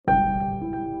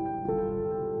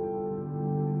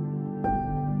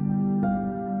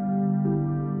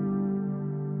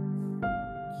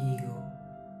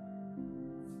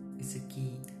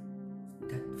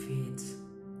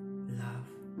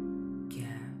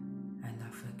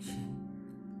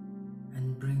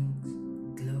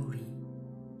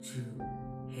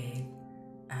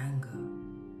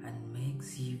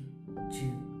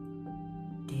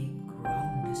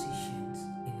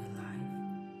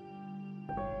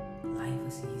Life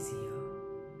is easier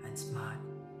and smart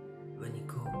when you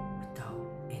go without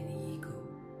any ego.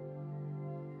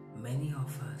 Many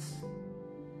of us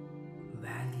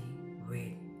value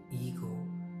ego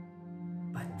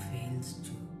but fails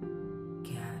to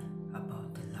care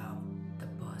about the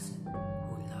person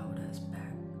who loved us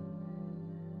back.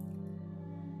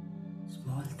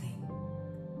 Small thing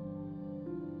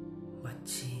but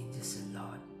changes a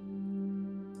lot,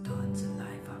 turns a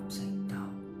life upside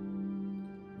down.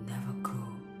 Never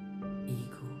grow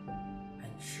ego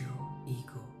and show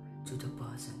ego to the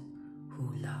person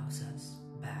who loves us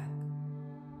back.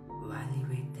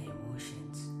 Evaluate the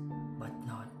emotions but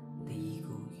not the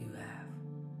ego you have.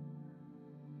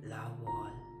 Love